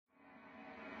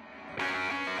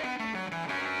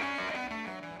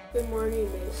Good morning,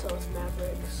 Minnesota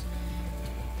Mavericks,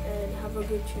 and have a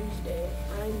good Tuesday.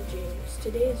 I'm James.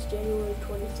 Today is January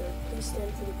 23rd. Please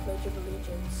stand for the Pledge of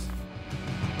Allegiance.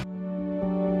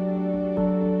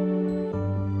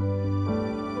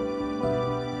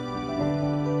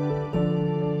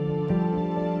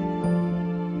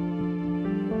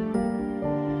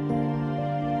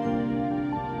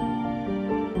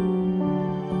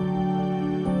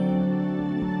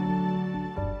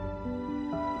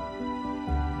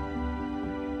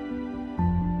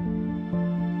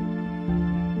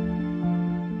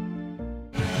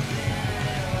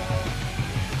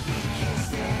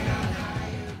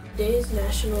 Today is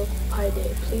National Pie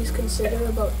Day. Please consider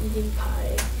about eating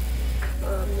pie.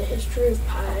 The history of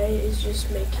pie is just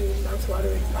making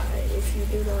mouth-watering pie. If you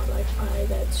do not like pie,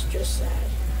 that's just sad.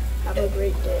 Have a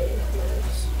great day,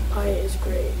 Mavs. Pie is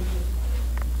great.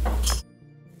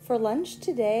 For lunch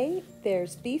today,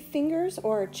 there's beef fingers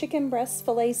or chicken breast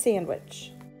filet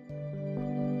sandwich.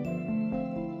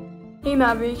 Hey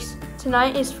Mavericks,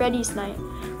 tonight is Freddy's night.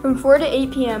 From 4 to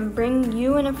 8 p.m., bring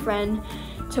you and a friend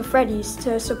to Freddy's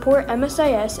to support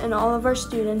MSIS and all of our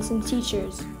students and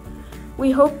teachers.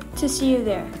 We hope to see you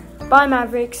there. Bye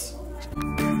Mavericks!